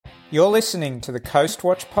You're listening to the Coast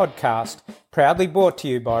Watch podcast, proudly brought to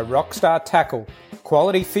you by Rockstar Tackle,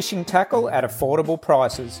 quality fishing tackle at affordable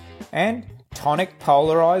prices, and Tonic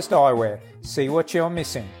Polarised Eyewear. See what you're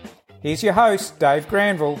missing. Here's your host, Dave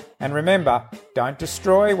Granville, and remember, don't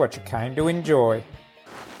destroy what you came to enjoy.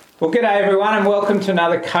 Well, g'day everyone, and welcome to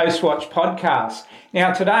another Coast Watch podcast.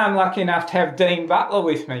 Now, today I'm lucky enough to have Dean Butler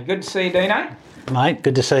with me. Good to see you, Dino. Mate,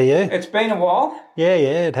 good to see you. It's been a while. Yeah,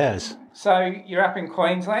 it has. So you're up in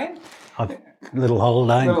Queensland? Little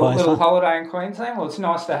holiday in Queensland. Little holiday in Queensland. Well, it's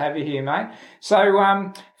nice to have you here, mate.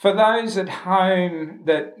 So for those at home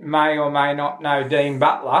that may or may not know Dean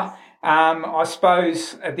Butler, I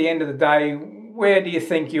suppose at the end of the day, where do you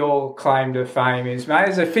think your claim to fame is, mate?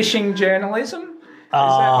 Is it fishing journalism? Is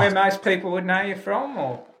that where most people would know you from,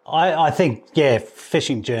 or? I think,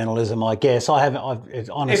 fishing journalism, I guess. It's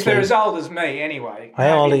honestly... If they're as old as me, anyway.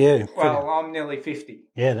 How old are you? Well, I'm nearly 50.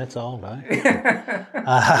 Yeah, that's old, eh?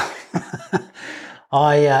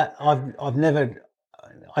 I've never...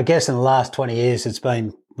 I guess in the last 20 years it's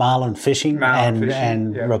been marlin fishing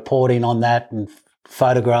and reporting on that and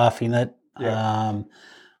photographing it. Yeah.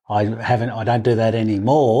 I don't do that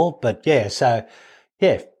anymore, but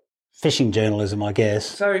fishing journalism, I guess.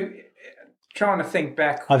 So... Trying to think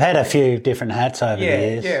back. I've had a few different hats over the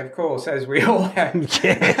years. Yeah, of course, as we all have.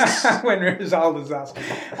 Yes. When we're as old as us.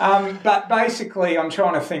 But basically, I'm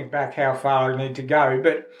trying to think back how far I need to go.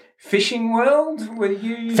 But Fishing World, were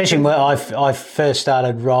you? Fishing World, I first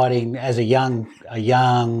started writing as a young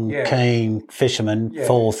keen fisherman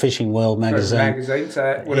for Fishing World magazine. So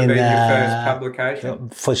that would have been your first publication?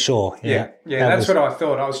 For sure, yeah. That's what I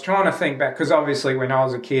thought. I was trying to think back, because obviously when I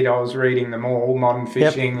was a kid I was reading them all, Modern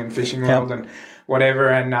Fishing and Fishing World and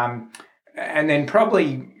whatever, and then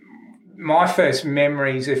probably my first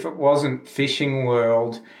memories, if it wasn't Fishing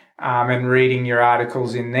World and reading your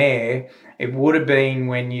articles in there, it would have been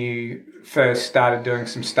when you first started doing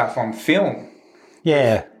some stuff on film.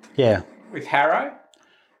 Yeah. With Harrow?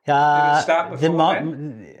 Did it start before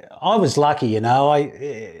that? I was lucky,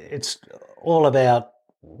 it's all about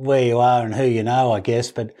where you are and who you know, I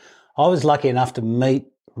guess, but I was lucky enough to meet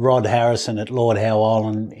Rod Harrison at Lord Howe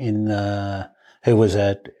Island who was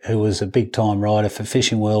a big time writer for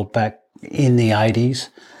Fishing World back in the 80s,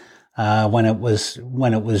 when it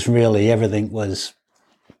was really everything was,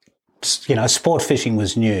 sport fishing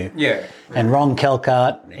was new. Yeah. And Ron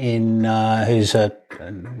Cathcart, who's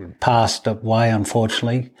passed away,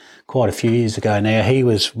 unfortunately, quite a few years ago now, he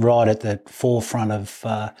was right at the forefront of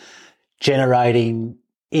generating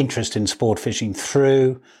interest in sport fishing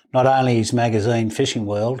through not only his magazine Fishing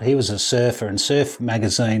World. He was a surfer, and surf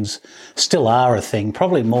magazines still are a thing,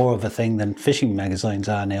 probably more of a thing than fishing magazines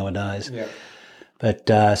are nowadays. Yeah. But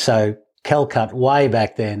so Cathcart, way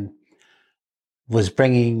back then, was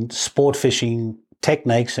bringing sport fishing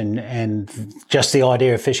techniques and just the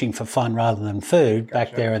idea of fishing for fun rather than food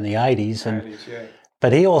back there in the 80s.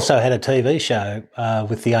 But he also had a TV show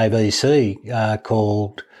with the ABC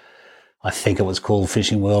called, I think it was called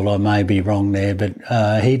Fishing World. I may be wrong there,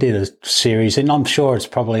 but he did a series, and I'm sure it's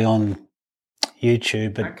probably on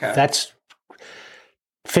YouTube, but that's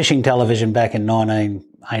fishing television back in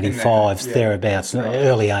 1985, thereabouts,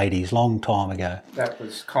 early 80s, long time ago. That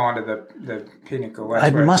was kind of the pinnacle.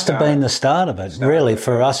 It must have been the start of it, really,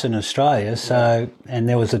 for us in Australia. So, and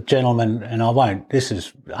there was a gentleman, and this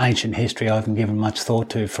is ancient history I haven't given much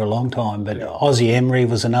thought to for a long time, but Ozzie Emery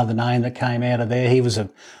was another name that came out of there. He was a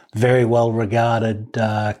very well regarded,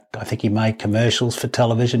 I think he made commercials for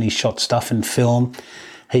television. He shot stuff in film.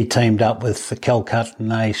 He teamed up with the Cathcart,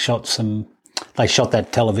 and they shot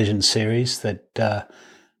that television series that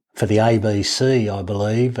for the ABC, I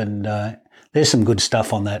believe, and there's some good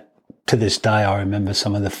stuff on that. To this day, I remember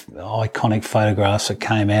some of the iconic photographs that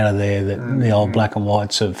came out of there, the old black and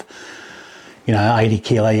whites of,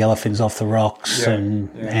 80-kilo yellowfins off the rocks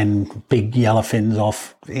and big yellowfins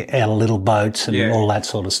out of little boats and all that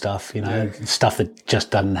sort of stuff, stuff that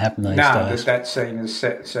just doesn't happen these days. That scene has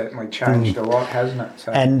certainly changed a lot, hasn't it?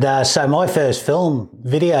 So. And so my first film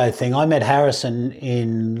video thing, I met Harrison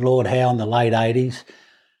in Lord Howe in the late 80s,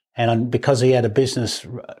 and because he had a business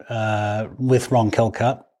with Ron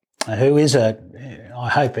Cathcart, who is I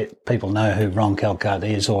hope people know who Ron Cathcart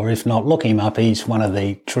is, or if not, look him up. He's one of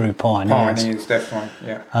the true pioneers. Pioneers, definitely,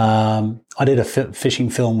 yeah. I did a fishing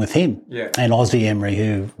film with him and Ozzie Emery,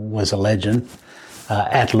 who was a legend,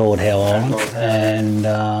 at Lord Howe Island.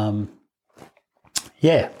 And,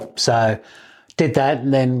 so did that,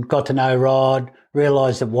 and then got to know Rod,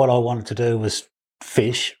 realised that what I wanted to do was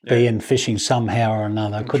fish, be in fishing somehow or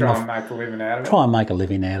another. Try and make a living out of it. Try and make a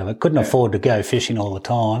living out of it. Couldn't afford to go fishing all the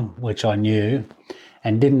time, which I knew,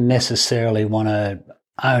 and didn't necessarily want to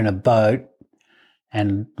own a boat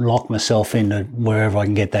and lock myself into wherever I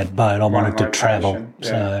can get that boat. I wanted to travel. Yeah.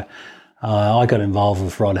 So I got involved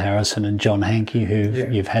with Rod Harrison and John Hankey, who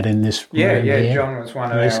you've had in this room here John was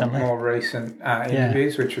one of recently. our more recent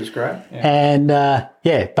interviews, which was great. Yeah. And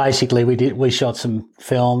basically we shot some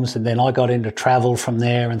films, and then I got into travel from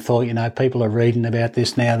there and thought, people are reading about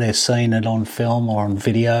this now, they're seeing it on film or on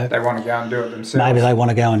video. They want to go and do it themselves. Maybe they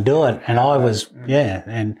want to go and do it. And I was,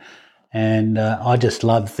 and I just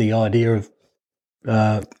loved the idea of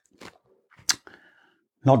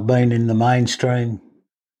not being in the mainstream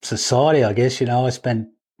society, I guess. I spent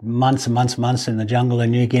months and months in the jungle in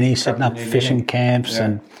New Guinea, setting up fishing camps,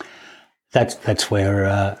 and that's where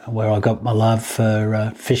I got my love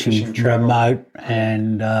for fishing remote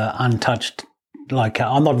and untouched. Like,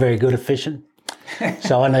 I'm not very good at fishing,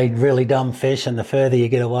 so I need really dumb fish, and the further you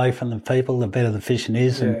get away from the people, the better the fishing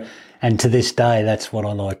is. And to this day, that's what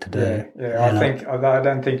I like to do. I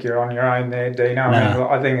don't think you're on your own there, Dino.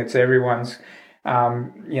 I think it's everyone's,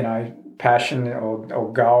 passion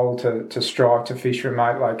or goal to strive to fish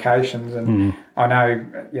remote locations. And I know,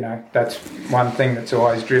 that's one thing that's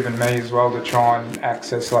always driven me as well, to try and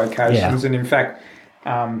access locations. And in fact,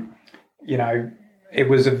 it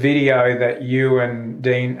was a video that you and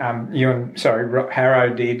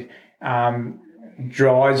Harrow did,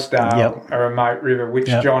 Drysdale, a remote river, which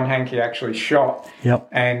John Hankey actually shot.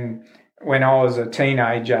 And when I was a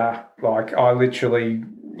teenager, like, I literally,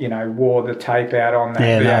 wore the tape out on that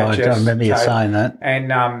VHS I remember you saying that.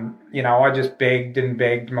 And, I just begged and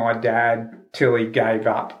begged my dad till he gave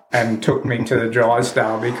up and took me to the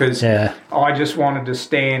Drysdale, because I just wanted to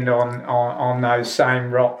stand on those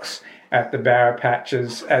same rocks at the Barra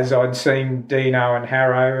Patches as I'd seen Dino and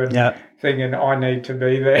Harrow, and thinking I need to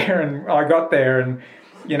be there. And I got there, and,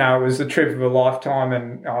 it was the trip of a lifetime,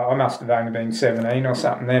 and I must have only been 17 or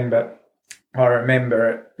something then, but I remember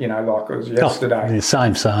it, like it was yesterday.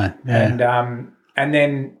 Same. Yeah. And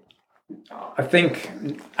then I think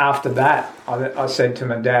after that, I said to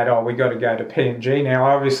my dad, we got to go to PNG now.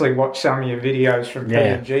 I obviously watched some of your videos from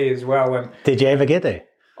PNG as well. And did you ever get there?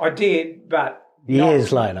 I did, but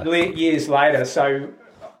years later. So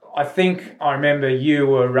I think I remember you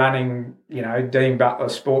were running, Dean Butler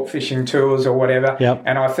sport fishing tours or whatever.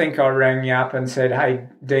 And I think I rang you up and said, hey,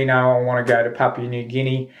 Dino, I want to go to Papua New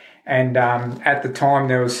Guinea. And at the time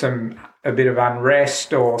there was a bit of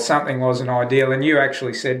unrest, or something wasn't ideal. And you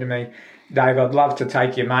actually said to me, Dave, I'd love to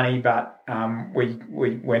take your money, but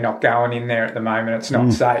we're not going in there at the moment. It's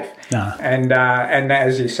not safe. No. And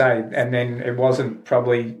as you say, and then it wasn't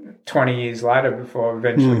probably 20 years later before I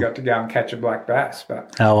eventually got to go and catch a black bass.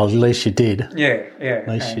 But at least you did. Yeah. At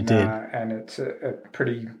least you did. And it's a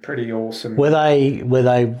pretty awesome. Were they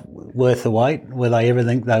worth the wait? Were they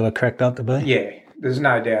everything they were cracked up to be? Yeah, there's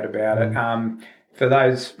no doubt about it. For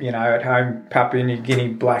those, at home, Papua New Guinea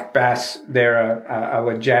black bass, they're a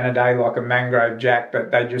Legenidae, like a mangrove jack,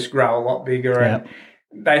 but they just grow a lot bigger, and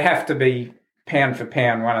they have to be, pound for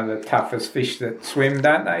pound, one of the toughest fish that swim,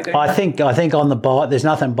 don't they? I think on the bite, there's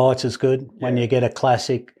nothing bites as good when you get a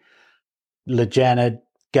classic Legenid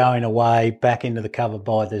going away back into the cover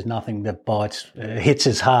bite. There's nothing that bites, hits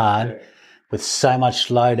as hard with so much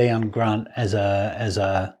slow down grunt as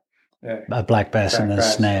a black bass in the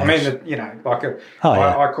snag. I mean,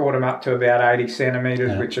 I caught them up to about 80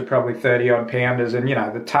 centimetres, which are probably 30-odd pounders, and,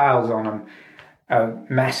 the tails on them are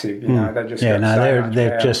massive, they just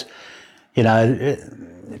they're just,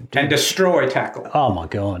 and destroy tackle. Oh, my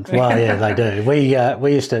God. Well, yeah, they do. We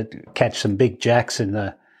used to catch some big jacks in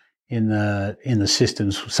the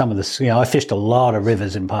systems. Some of the, I fished a lot of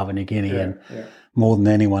rivers in Papua New Guinea, and more than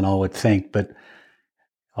anyone I would think, but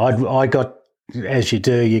I got, as you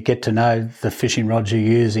do, you get to know the fishing rods you're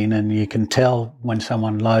using, and you can tell when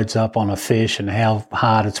someone loads up on a fish and how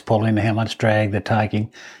hard it's pulling, how much drag they're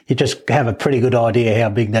taking. You just have a pretty good idea how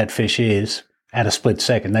big that fish is at a split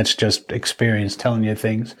second. That's just experience telling you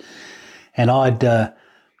things. And I'd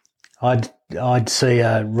see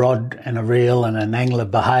a rod and a reel and an angler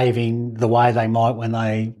behaving the way they might when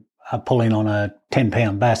they are pulling on a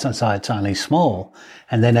 10-pound bass, and say it's only small.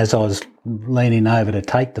 And then as I was leaning over to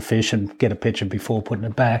take the fish and get a picture before putting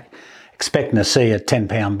it back, expecting to see a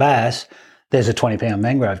 10-pound bass, there's a 20-pound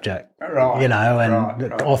mangrove jack,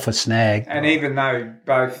 off a snag. And even though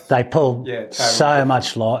both... They pull so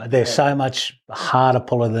much light. They're so much harder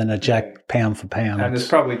puller than a jack pound for pound. And there's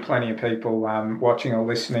probably plenty of people watching or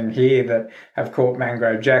listening here that have caught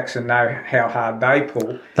mangrove jacks and know how hard they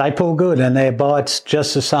pull. They pull good, and their bite's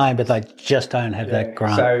just the same, but they just don't have that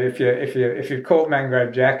grunt. So if you've caught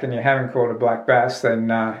mangrove jack and you haven't caught a black bass, then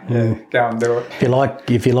go and do it. If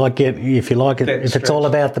it's all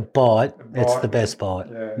about the bite, It's the best bite.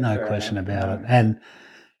 Yeah, no question about it.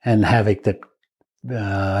 And havoc that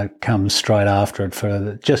comes straight after it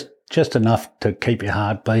for just enough to keep your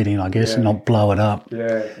heart beating, I guess, and not blow it up.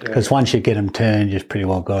 Yeah. Because once you get them turned, you've pretty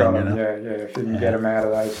well got them. You know? Yeah. If you can get them out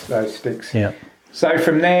of those sticks. Yeah. So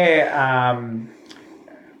from there,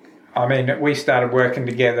 we started working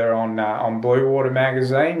together on Blue Water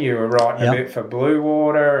magazine. You were writing a bit for Blue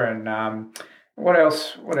Water, and what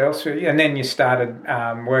else? And then you started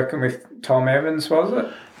working with Tom Evans, was it?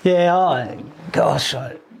 Yeah. I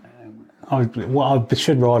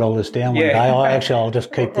should write all this down one day. I'll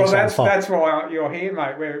just keep this on file. That's why you're here,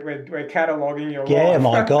 mate. We're cataloguing your life. Yeah,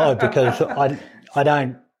 my God, because I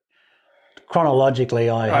don't chronologically.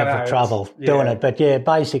 I have trouble doing it, but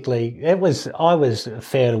basically, I was a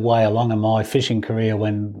fair way along in my fishing career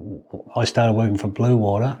when I started working for Blue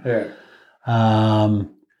Water. Yeah.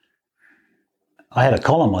 I had a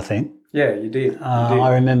column, I think. Yeah, you did.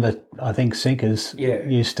 I remember, I think Sinkers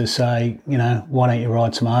used to say, why don't you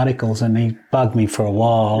write some articles? And he bugged me for a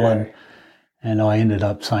while, and I ended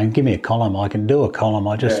up saying, give me a column. I can do a column.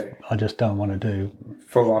 I just don't want to do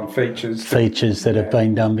full-on features that have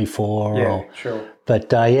been done before. Yeah, sure.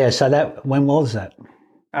 But so when was that?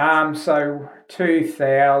 So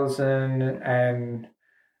 2000 and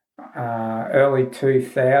early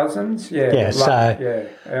 2000s.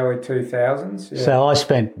 Early 2000s. Yeah. So I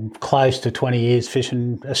spent close to 20 years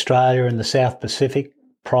fishing Australia and the South Pacific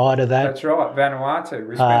prior to that. That's right, Vanuatu.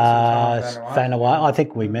 We spent some time in Vanuatu. I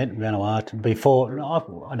think we met in Vanuatu before.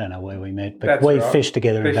 I don't know where we met, but we fished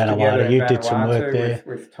together in Vanuatu. You did some work there.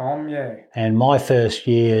 With Tom, yeah. And my first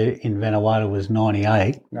year in Vanuatu was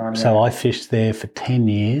 98. So I fished there for 10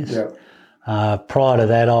 years. Yep. Prior to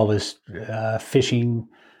that, I was fishing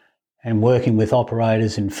and working with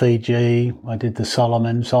operators in Fiji. I did the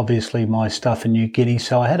Solomons, obviously my stuff in New Guinea.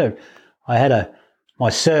 So my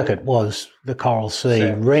circuit was the Coral Sea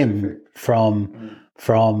rim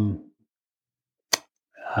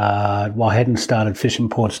I hadn't started fishing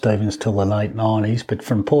Port Stephens till the late 90s, but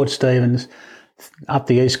from Port Stephens up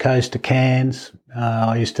the east coast to Cairns,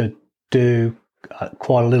 I used to do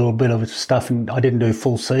quite a little bit of stuff, and I didn't do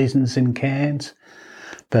full seasons in Cairns,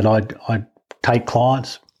 but I'd take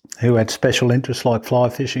clients who had special interests like fly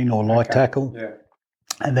fishing or light tackle. Yeah.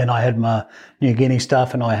 And then I had my New Guinea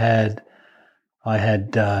stuff, and I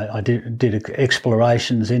did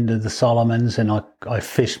explorations into the Solomons, and I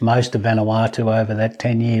fished most of Vanuatu over that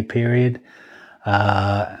 10-year period.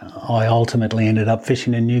 I ultimately ended up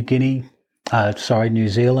fishing in New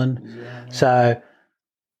Zealand. So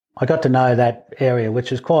I got to know that area,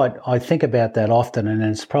 which is I think about that often, and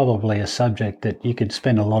it's probably a subject that you could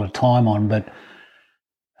spend a lot of time on, but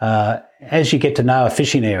as you get to know a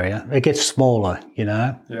fishing area, it gets smaller,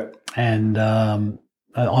 Yeah. And I'm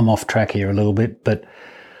off track here a little bit, but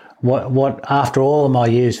what after all of my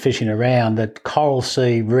years fishing around, that Coral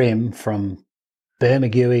Sea rim from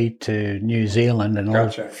Bermagui to New Zealand and all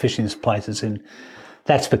fishing places,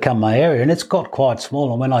 that's become my area, and it's got quite small.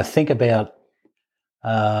 And when I think about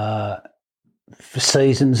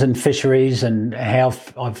seasons and fisheries and how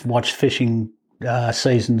I've watched fishing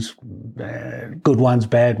seasons, good ones,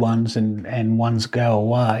 bad ones, and ones go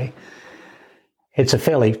away, it's a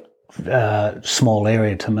fairly small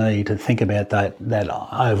area to me to think about that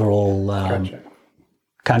overall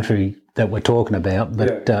country that we're talking about.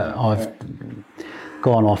 But I've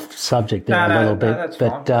gone off subject there a little bit.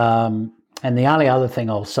 But and the only other thing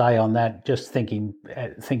I'll say on that, just thinking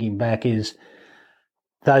back, is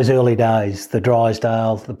those early days, the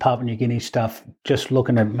Drysdale, the Papua New Guinea stuff, just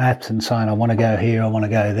looking at maps and saying, I want to go here, I want to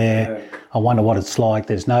go there. Yeah. I wonder what it's like.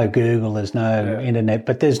 There's no Google, there's no internet,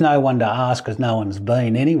 but there's no one to ask because no one's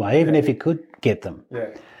been anyway, even if you could get them.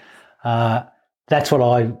 Yeah. That's what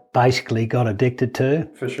I basically got addicted to.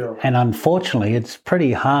 For sure. And unfortunately, it's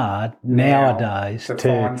pretty hard nowadays to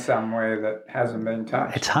find somewhere that hasn't been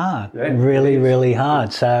touched. It's hard. Yeah, really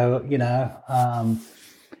hard. So, you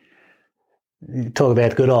talk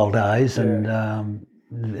about good old days, and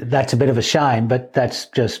that's a bit of a shame, but that's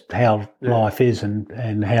just how life is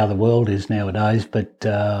and how the world is nowadays. But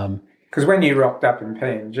because when you rocked up in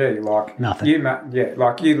PNG, like nothing, you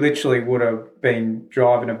literally would have been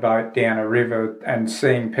driving a boat down a river and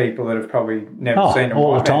seeing people that have probably never seen them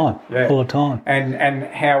all the time. And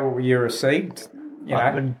how were you received?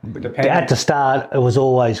 At the start, it was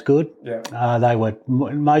always good. Yeah. They were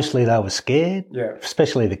scared. Yeah.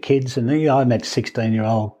 Especially the kids, and I met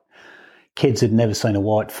 16-year-old kids who'd never seen a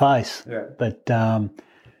white face. Yeah. But and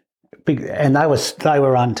they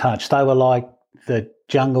were untouched. They were like the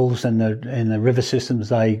jungles and the river systems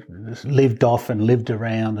they lived off and lived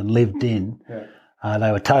around and lived in. Yeah.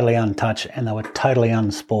 They were totally untouched and they were totally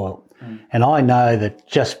unspoiled. And I know that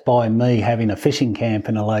just by me having a fishing camp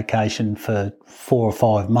in a location for 4 or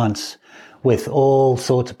 5 months with all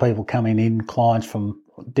sorts of people coming in, clients from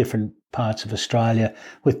different parts of Australia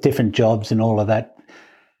with different jobs and all of that,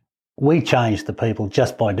 we changed the people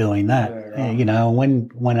just by doing that. Yeah, right. You know,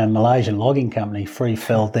 when a Malaysian logging company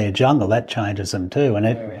free-felled their jungle, that changes them too, and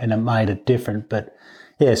it made it different. But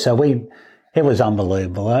yeah, so it was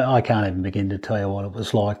unbelievable. I can't even begin to tell you what it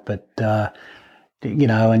was like, but you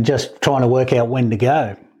know, and just trying to work out when to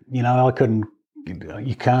go. You know,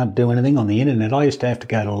 you can't do anything on the internet. I used to have to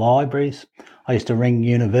go to libraries. I used to ring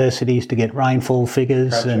universities to get rainfall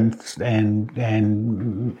figures. Gotcha.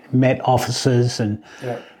 and met officers and.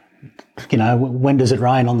 Yeah. You know, when does it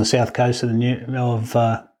rain on the south coast of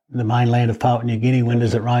the mainland of Papua New Guinea? When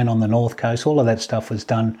does it rain on the north coast? All of that stuff was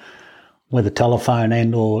done with a telephone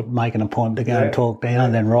and or make an appointment to go and talk down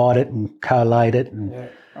and then write it and collate it.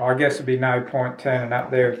 And I guess there'd be no point turning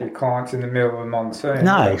up there with your clients in the middle of a monsoon.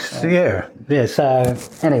 No, yeah. So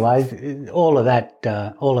anyway, all of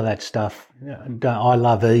that stuff. I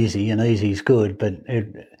love easy, and easy's good, but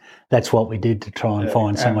that's what we did to try and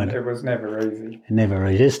find somewhere. It was never easy. Never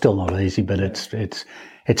easy. It's still not easy, but it's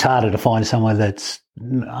harder to find somewhere that's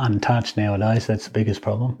untouched nowadays. That's the biggest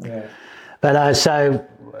problem. Yeah. But so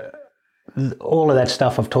all of that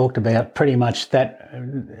stuff I've talked about, pretty much that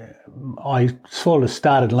I sort of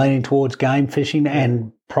started leaning towards game fishing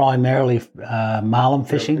and primarily marlin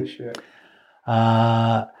fishing.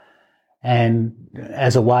 And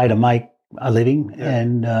as a way to make a living. Yeah.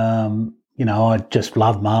 And, you know, I just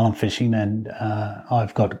love marlin fishing, and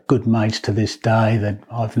I've got good mates to this day that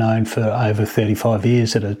I've known for over 35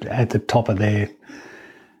 years that are at the top of their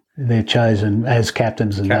chosen as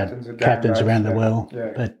captains around the world.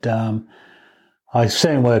 Yeah. But I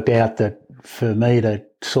soon worked out that for me to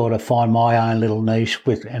sort of find my own little niche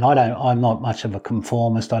and I'm not much of a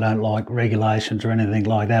conformist. I don't like regulations or anything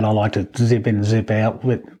like that. I like to zip in and zip out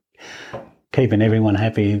with keeping everyone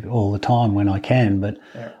happy all the time when I can. But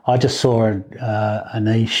I just saw a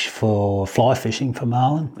niche for fly fishing for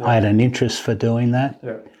marlin. I had an interest for doing that.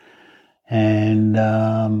 Yeah. And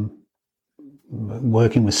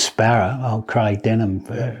working with Sparrow, old Craig Denham,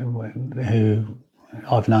 who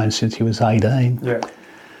I've known since he was 18,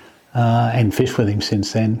 and fished with him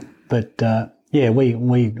since then. But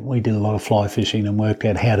we did a lot of fly fishing and worked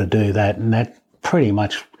out how to do that, and that pretty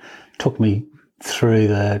much took me through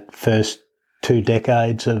the first 2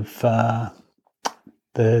 decades of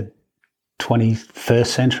the 21st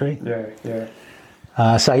century.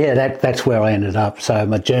 That's where I ended up. So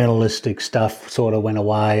my journalistic stuff sort of went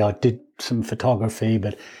away. I did some photography,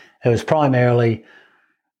 but it was primarily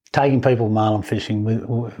taking people marlin fishing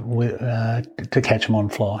to catch them on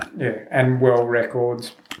fly. Yeah, and world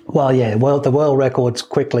records. Well, the world records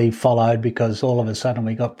quickly followed because all of a sudden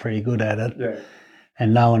we got pretty good at it. Yeah.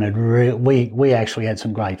 And no one had we actually had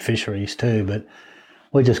some great fisheries too, but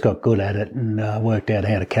we just got good at it and worked out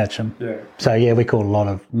how to catch them. Yeah. So we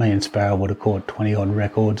caught me and Sparrow would have caught 20 odd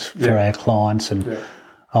records for our clients, and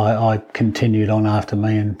I continued on after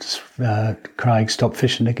me and Craig stopped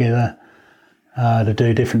fishing together to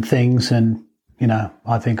do different things, and you know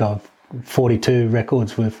I think I've 42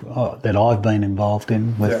 records that I've been involved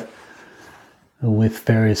in with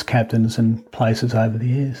various captains and places over the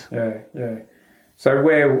years. Yeah. So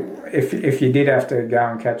if you did have to go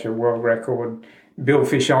and catch a world record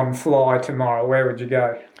billfish on fly tomorrow, where would you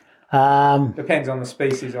go? Depends on the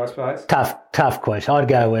species, I suppose. Tough question. I'd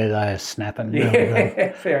go where they're snapping.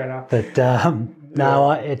 Yeah, fair enough. But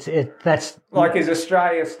no, that's like, is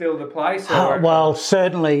Australia still the place? Well,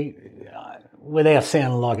 certainly, without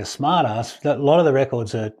sounding like a smart ass, a lot of the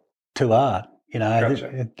records are too hard. You know,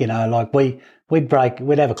 gotcha. You know, like we'd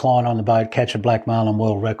have a client on the boat catch a black marlin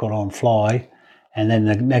world record on fly. And then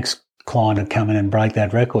the next client would come in and break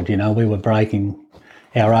that record. You know, we were breaking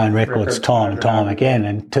our own records time and time again,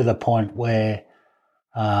 and to the point where,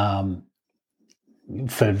 for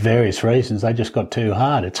various reasons, they just got too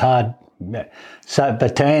hard. It's hard. So,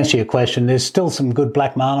 but to answer your question, there's still some good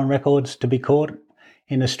black marlin records to be caught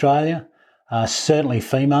in Australia. Certainly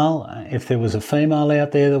female. If there was a female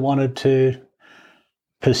out there that wanted to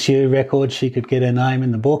pursue records, she could get her name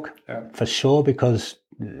in the book for sure, because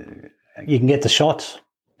you can get the shots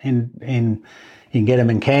you can get them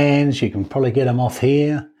in Cairns. You can probably get them off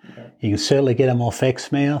here. Yeah. You can certainly get them off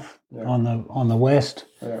Exmouth on the west,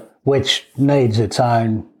 which needs its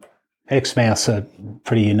own. Exmouth's a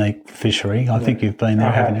pretty unique fishery. I think you've been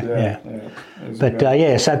there, haven't you? Yeah. But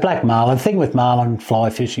so black marlin. The thing with marlin fly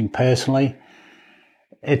fishing, personally,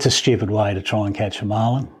 it's a stupid way to try and catch a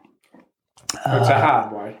marlin. It's a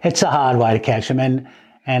hard way. It's a hard way to catch them,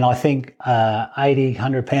 And I think 80,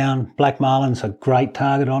 100-pound black marlin's a great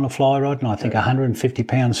target on a fly rod, and I think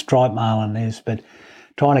 150-pound striped marlin is. But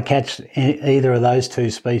trying to catch either of those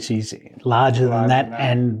two species larger than that,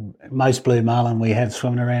 and most blue marlin we have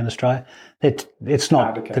swimming around Australia, it's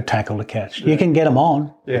not the tackle to catch. You can get them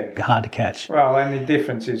on, hard to catch. Well, and the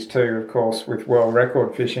difference is too, of course, with world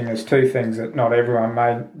record fishing, there's two things that not everyone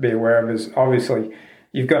may be aware of. Is obviously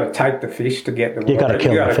you've got to take the fish to get the water. You've got to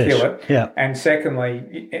kill the fish. Kill it. Yeah. And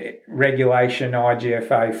secondly, regulation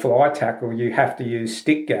IGFA fly tackle, you have to use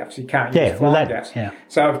stick gaffs. You can't use fly gaffs. Yeah.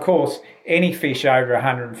 So, of course, any fish over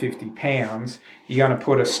 150 pounds, you're going to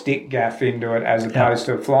put a stick gaff into it as opposed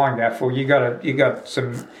to a flying gaff. Well, you got a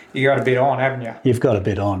bit on, haven't you? You've got a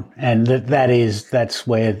bit on, and that's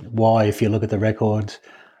why if you look at the records,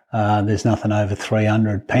 there's nothing over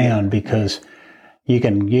 300 pound because you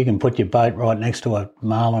can put your boat right next to a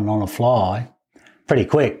marlin on a fly pretty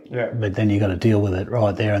quick, but then you got to deal with it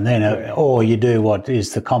right there and then. Or you do what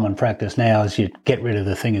is the common practice now is you get rid of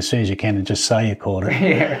the thing as soon as you can and just say you caught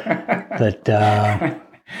it. But that's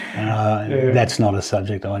not a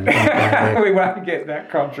subject I think. We won't get that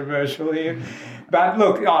controversial here. But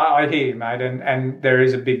look, I hear you, mate, and there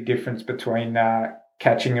is a big difference between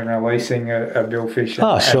catching and releasing a billfish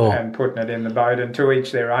and putting it in the boat, and to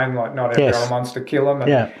each their own. Like not everyone wants to kill them,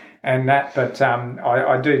 and that. But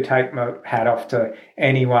I do take my hat off to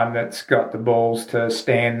anyone that's got the balls to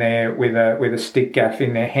stand there with a stick gaff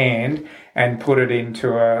in their hand and put it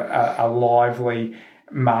into a lively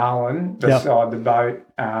marlin beside the boat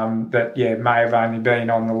that may have only been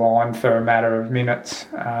on the line for a matter of minutes.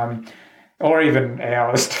 Or even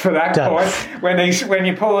hours for that point. When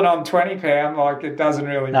you pull it on 20 pound, like it doesn't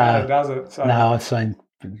really matter, does it? So, no, I've seen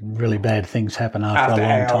really bad things happen after a long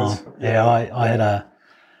hours, time.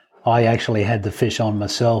 I actually had the fish on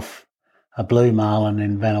myself, a blue marlin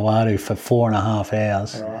in Vanuatu for 4.5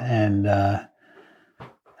 hours, and a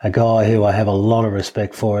guy who I have a lot of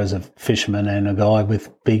respect for as a fisherman and a guy with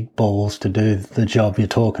big balls to do the job you're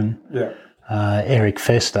talking. Eric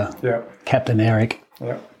Fester, Captain Eric.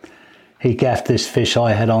 He gaffed this fish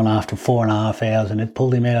I had on after 4.5 hours, and it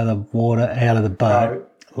pulled him out of the water, out of the boat,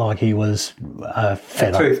 like he was a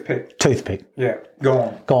feather. Toothpick. Yeah,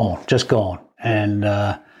 gone. Just gone. And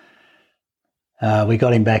we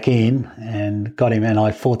got him back in and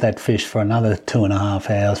I fought that fish for another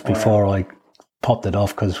 2.5 hours before I popped it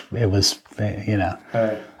off because it was,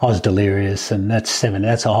 I was delirious, and that's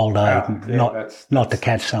a whole day not to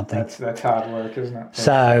catch something. That's hard work, isn't it?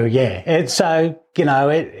 So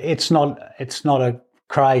it's not a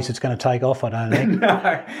craze that's going to take off, I don't think.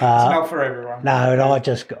 No, it's not for everyone. No, and I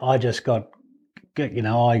just got,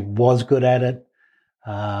 I was good at it.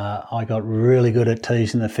 I got really good at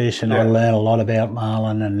teasing the fish, and I learned a lot about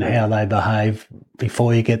marlin and how they behave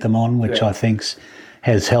before you get them on, which I think's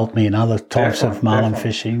has helped me in other types of marlin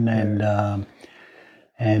fishing, and I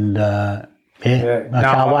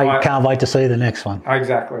can't wait to see the next one.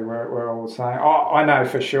 Exactly, we're all the same. I know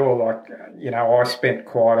for sure, like, I spent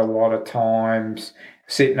quite a lot of times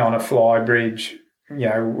sitting on a fly bridge,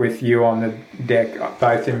 with you on the deck,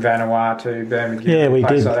 both in Vanuatu, Bermuda. Yeah, we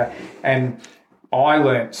did. Like that. And I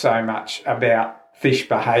learnt so much about fish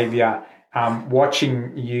behaviour,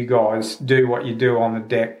 watching you guys do what you do on the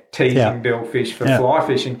deck, teasing billfish for fly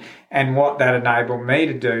fishing, and what that enabled me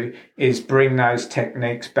to do is bring those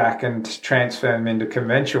techniques back and transfer them into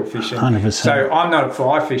conventional fishing. 100%. So I'm not a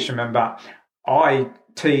fly fisherman, but I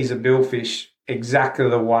tease a billfish exactly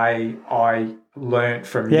the way I learnt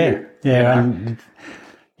from you. Yeah, and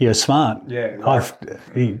you're smart. Yeah.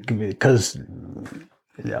 Because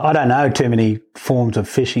I don't know too many forms of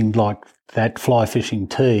fishing like that fly fishing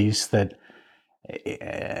tease that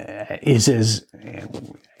is as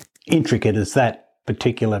intricate as that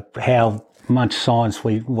particular, how much science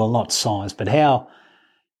not science, but how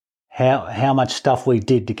much stuff we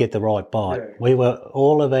did to get the right bite.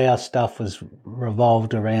 All of our stuff was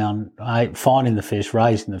revolved around finding the fish,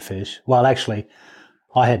 raising the fish. Well, actually,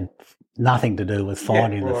 I had nothing to do with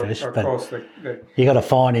finding the fish, of but course you got to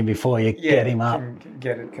find him before you get him up.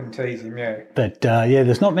 Can tease him, But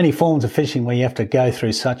there's not many forms of fishing where you have to go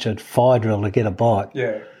through such a fire drill to get a bite.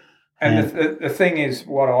 Yeah, and the thing is,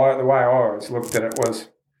 the way I always looked at it was,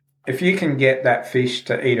 if you can get that fish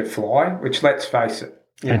to eat a fly, which let's face it,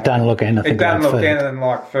 it doesn't look anything. It doesn't like look food. anything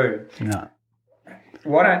like food. No.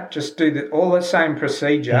 Why don't just do all the same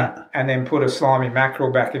procedure and then put a slimy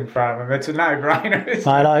mackerel back in front of them? It's a no-brainer.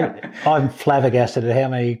 Mate, I'm flabbergasted at how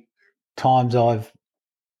many times I've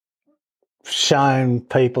shown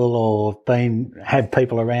people or had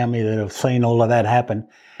people around me that have seen all of that happen.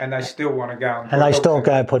 And they still want to go and they still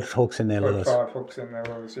go put hooks in their lures. 5 hooks in their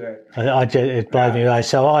lures, yeah. It blows me away.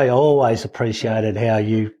 So I always appreciated how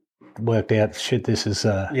you worked out. This is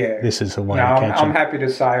a way to catch them. I'm happy to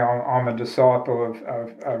say I'm a disciple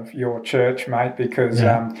of your church, mate, because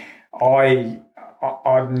I've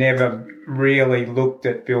never really looked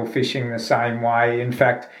at bill fishing the same way. In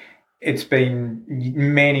fact, it's been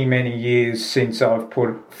many, many years since I've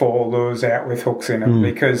put 4 lures out with hooks in them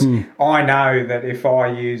because I know that if I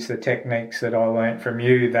use the techniques that I learnt from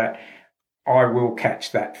you, that I will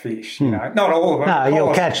catch that fish. You know, not all of them. No,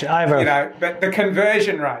 you'll catch over. You know, but the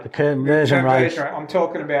conversion rate. The conversion rate. I'm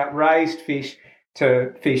talking about raised fish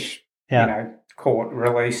to fish. Yeah. You know, caught,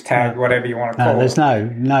 released, tagged, whatever you want to call it. There's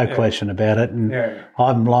no question about it. And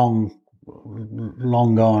I'm long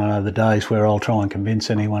gone are the days where I'll try and convince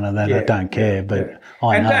anyone of that. I don't care, but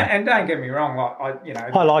I know. And don't get me wrong,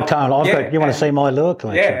 I like tone. You want to see my lure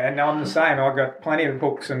collection? Yeah, and I'm the same. I've got plenty of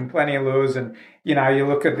hooks and plenty of lures, and you know, you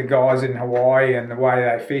look at the guys in Hawaii and the way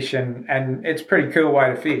they fish, and it's a pretty cool way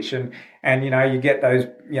to fish, and you know, you get those,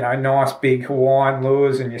 you know, nice big Hawaiian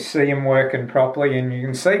lures, and you see them working properly, and you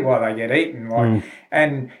can see why they get eaten.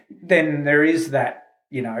 And then there is that,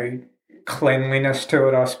 you know, cleanliness to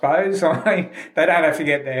it, I suppose. I mean, they don't have to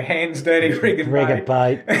get their hands dirty rigging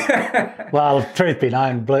bait. Well, truth be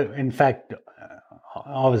known, in fact,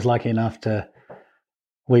 I was lucky enough to.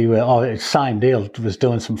 Same deal. Was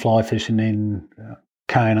doing some fly fishing in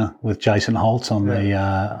Kona with Jason Holtz on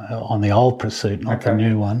the old Pursuit, not the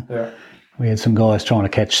new one. Yeah. We had some guys trying to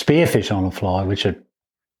catch spearfish on a fly,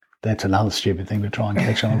 that's another stupid thing to try and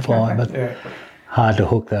catch on a fly, but hard to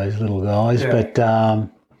hook those little guys. Yeah. But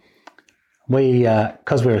we,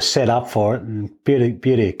 because we were set up for it, and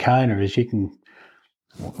beauty of Kona is it's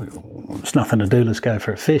nothing to do. Let's go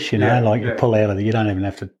for a fish, you know. You pull out of you don't even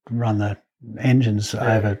have to run the engines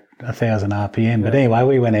over 1,000 RPM. But anyway,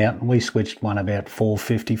 we went out and we switched one about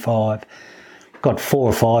 455. Got 4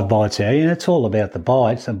 or 5 bites out, and it's all about the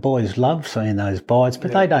bites. The boys love seeing those bites,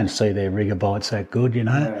 but they don't see their rigger bites that good, you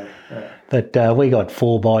know. But we got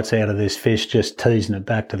 4 bites out of this fish, just teasing it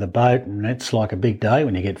back to the boat, and it's like a big day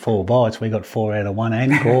when you get 4 bites. We got 4 out of 1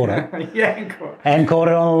 and caught it. And caught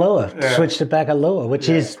it on a lure. Switched it back a lure, which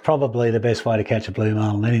is probably the best way to catch a blue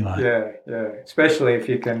marlin anyway. Yeah. Especially if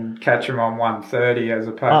you can catch them on 130 as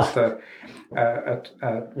opposed to,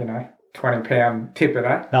 you know, 20-pound tippet,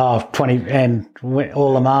 eh? 20, and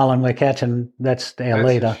all the marlin we're catching, that's our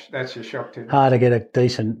leader. That's your shock tip. Hard to get a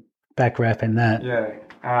decent back wrap in that. Yeah.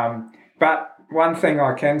 But one thing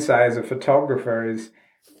I can say as a photographer is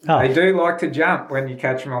they do like to jump when you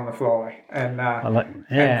catch them on the fly, and quite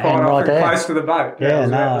often close to the boat.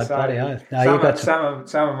 Bloody oath.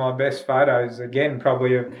 Some of my best photos, again,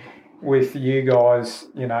 probably with you guys,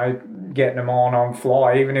 you know, getting them on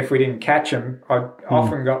fly. Even if we didn't catch them, I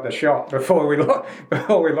often got the shot before we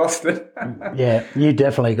lost it. Yeah, you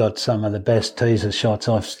definitely got some of the best teaser shots.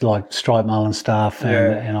 I've like striped marlin stuff,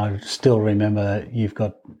 and I still remember you've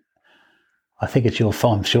got.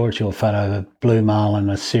 I'm sure it's your photo of a blue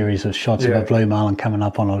marlin, a series of shots of a blue marlin coming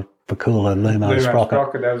up on a Pakula Lumo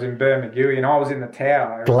sprocket. That was in Bermagui, and I was in the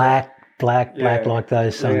tower. Black like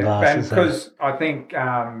those sunglasses. And because I think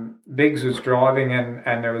Biggs was driving,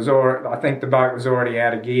 and there was I think the boat was already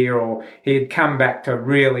out of gear, or he had come back to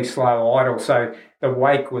really slow idle, so the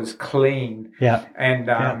wake was clean. Yeah.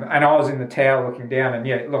 And I was in the tower looking down, and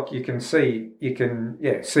you can see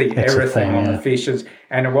That's everything on the fishes,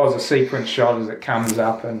 and it was a sequence shot as it comes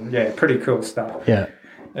up, and pretty cool stuff. Yeah.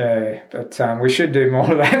 Yeah, but we should do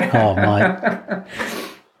more of that. Oh, mate.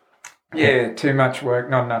 Yeah, too much work,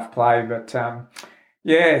 not enough play. But,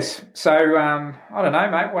 yes. So, I don't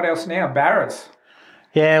know, mate. What else now? Barras.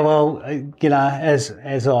 Yeah, well, you know, as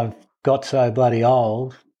I've got so bloody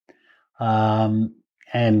old, and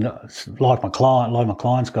like my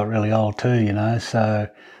clients got really old too, you know, so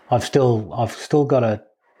I've still got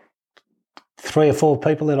 3 or 4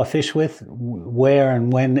 people that I fish with, where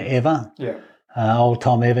and whenever. Yeah. Old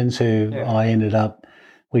Tom Evans, who I ended up,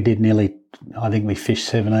 I think we fished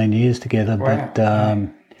 17 years together. Wow. But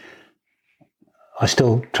I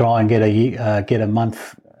still try and get a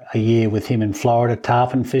month a year with him in Florida,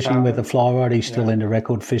 tarpon fishing with the fly rod. He's still into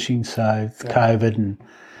record fishing, so COVID and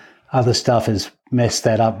other stuff has messed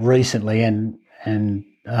that up recently, and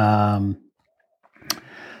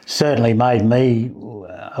certainly made me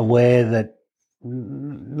aware that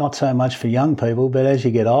not so much for young people, but as you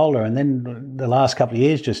get older, and then the last couple of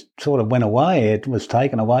years just sort of went away. It was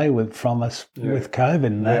taken away from us with COVID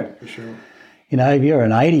and that. Yeah, for sure. you know, if you're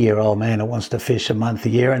an 80-year-old man that wants to fish a month a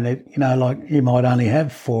year and, you know, like you might only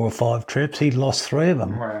have 4 or 5 trips, he'd lost 3 of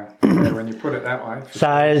them. Wow. Yeah, when you put it that way.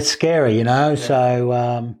 So it's scary, you know. Yeah.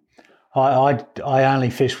 So I only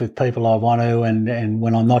fish with people I want to, and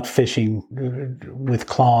when I'm not fishing with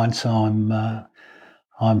clients,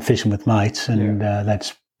 I'm fishing with mates, and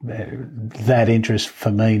that's that interest for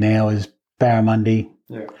me now is barramundi,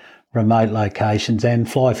 remote locations, and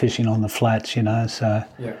fly fishing on the flats, you know. So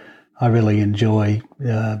I really enjoy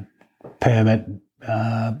permit,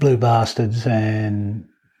 blue bastards, and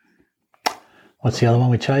what's the other one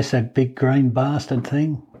we chase? That big green bastard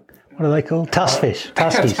thing. What are they called? Tuskfish.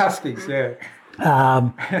 Tuskies. Tuskies, yeah.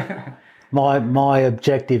 My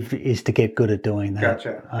objective is to get good at doing that.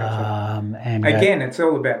 Gotcha. And again, it's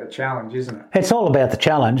all about the challenge, isn't it? It's all about the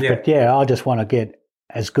challenge, but I just want to get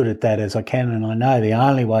as good at that as I can, and I know the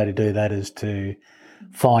only way to do that is to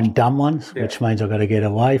find dumb ones, which means I've got to get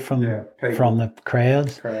away from the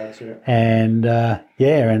crowds. And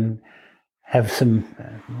and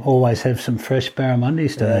always have some fresh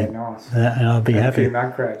barramundis to eat. Nice. And I'll be happy. A few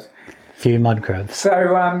mud crabs. Few mud crabs.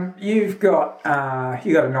 So you've got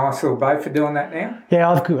you got a nice little boat for doing that now?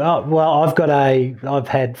 Yeah, I've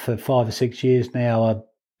had for 5 or 6 years now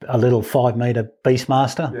a little 5-metre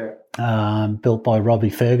Beastmaster, built by Robbie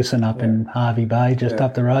Ferguson up in Harvey Bay, just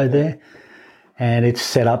up the road there, and it's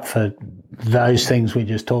set up for those things we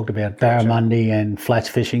just talked about, barramundi and flats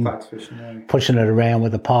fishing, pushing it around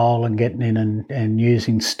with a pole and getting in and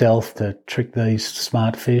using stealth to trick these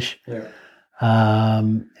smart fish. Yeah.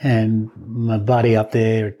 And my buddy up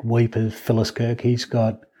there at Weepers, Phyllis Kirk, he's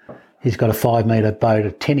got a 5-metre boat,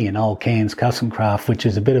 a Tinian, old Cairns Custom Craft, which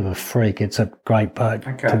is a bit of a freak. It's a great boat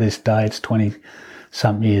to this day. It's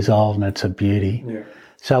 20-something years old and it's a beauty. Yeah.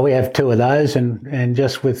 So we have 2 of those, and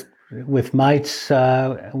just with mates, he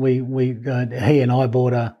and I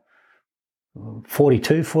bought a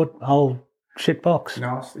 42-foot old shit box.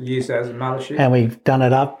 Nice. Use that as a mothership. And we've done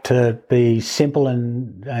it up to be simple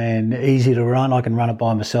and easy to run. I can run it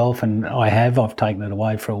by myself, and I've taken it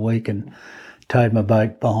away for a week and towed my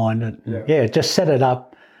boat behind it. Yeah, just set it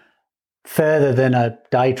up further than a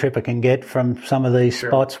day tripper can get from some of these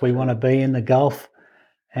spots we want to be in the Gulf,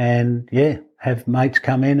 and have mates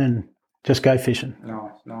come in and just go fishing.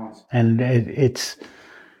 Nice. And this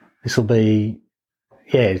will be,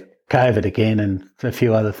 COVID again, and a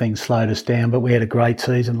few other things slowed us down, but we had a great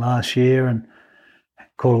season last year and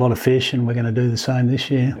caught a lot of fish, and we're going to do the same this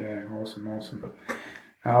year. Yeah, awesome.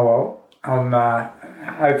 Oh, well, I'm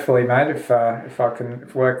hopefully, mate, if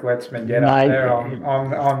work lets me get up there,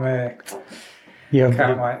 I'm there.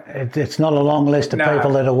 Can't wait. It's not a long list of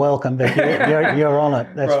people that are welcome, but you're on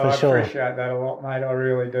it, that's for sure. I appreciate that a lot, mate, I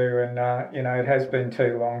really do, and, it has been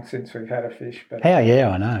too long since we've had a fish. But I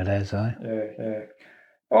know it has, eh? Yeah.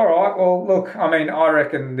 All right, well, look, I mean, I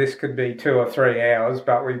reckon this could be 2 or 3 hours,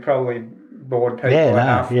 but we probably bored people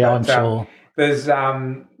enough. Yeah, I'm sure. There's,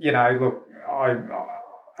 look,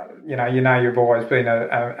 you've always been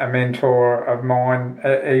a mentor of mine,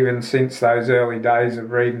 even since those early days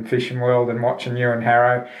of reading Fishing World and watching you and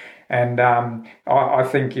Harrow. And I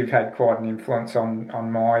think you've had quite an influence on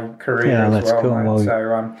my career as well, cool. Mate.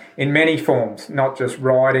 So in many forms, not just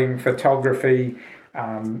writing, photography,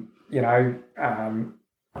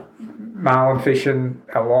 marlin fishing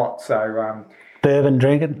a lot. So bourbon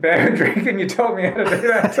drinking, you taught me how to do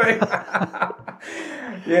that too.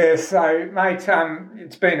 Yeah, so mate,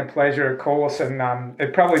 it's been a pleasure, of course, and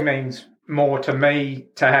it probably means more to me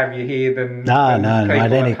to have you here than no, people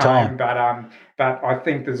mate, any time. But I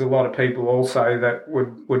think there's a lot of people also that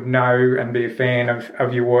would know and be a fan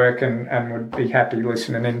of your work and would be happy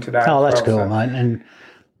listening in today. Oh, that's cool, mate. And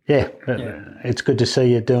it's good to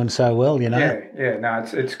see you doing so well, you know. Yeah. No,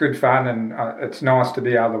 it's good fun, and it's nice to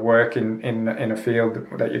be able to work in a field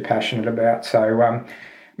that you're passionate about. So,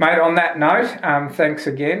 mate, on that note, thanks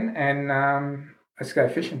again, and let's go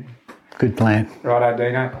fishing. Good plan. Righto,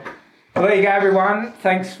 Dino. Well, there you go, everyone.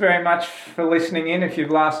 Thanks very much for listening in if you've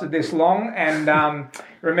lasted this long. And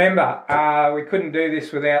remember, we couldn't do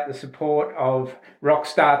this without the support of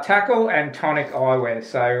Rockstar Tackle and Tonic Eyewear.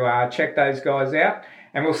 So check those guys out,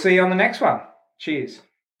 and we'll see you on the next one. Cheers.